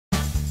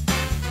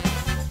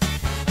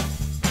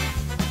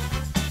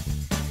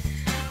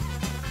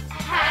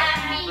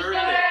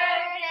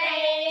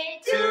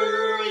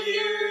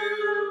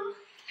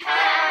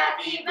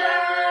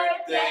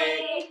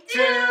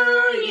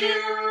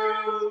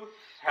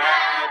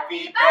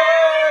Happy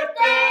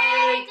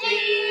birthday,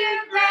 dear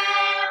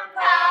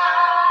Grandpa.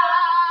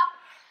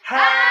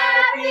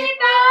 Happy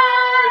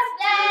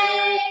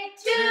birthday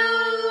to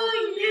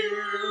you.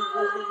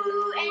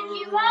 And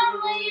you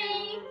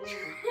only.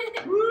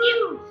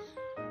 Woo!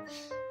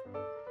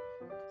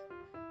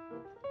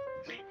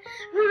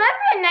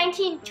 Remember in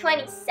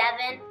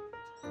 1927?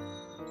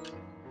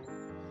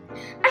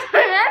 I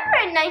remember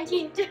in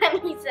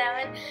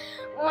 1927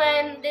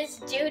 when this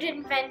dude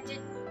invented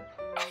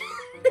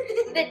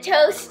the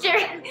toaster.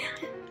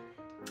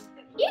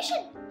 You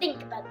should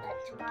think about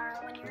that tomorrow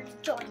when you're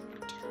enjoying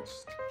your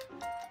toast.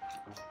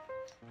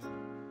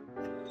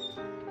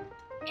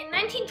 In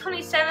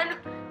 1927,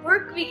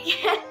 work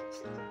began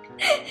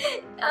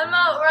on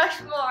Mount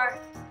Rushmore.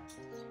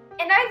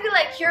 And I feel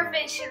like your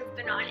face should have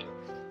been on it.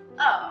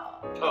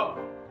 Oh.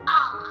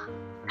 Ah.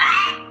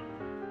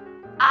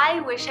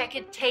 I wish I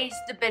could taste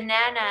the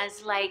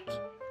bananas like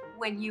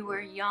when you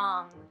were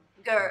young.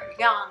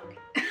 Young.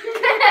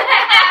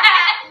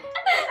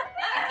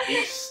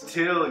 He's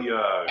still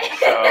young,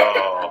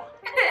 so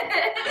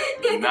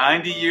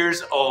 90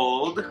 years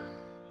old.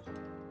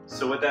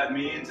 So what that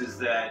means is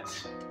that,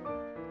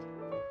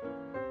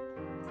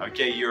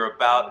 okay, you're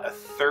about a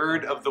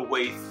third of the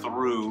way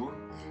through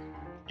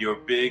your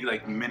big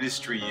like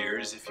ministry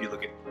years if you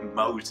look at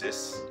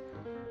Moses.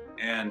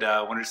 And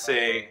I want to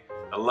say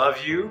I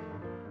love you,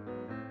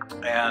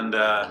 and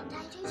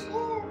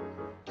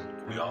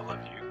we all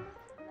love you.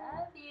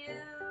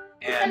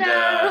 And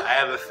I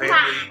have a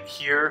family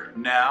here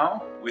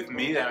now with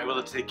me that I'm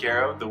able to take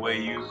care of the way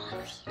you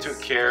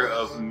took care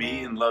of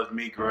me and loved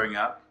me growing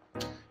up.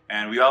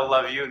 And we all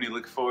love you, and we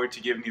look forward to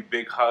giving you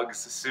big hugs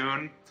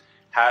soon.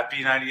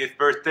 Happy 90th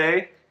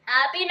birthday.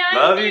 Happy 90th.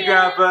 Love you,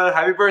 Grandpa.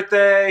 Happy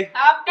birthday.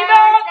 Happy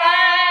birthday!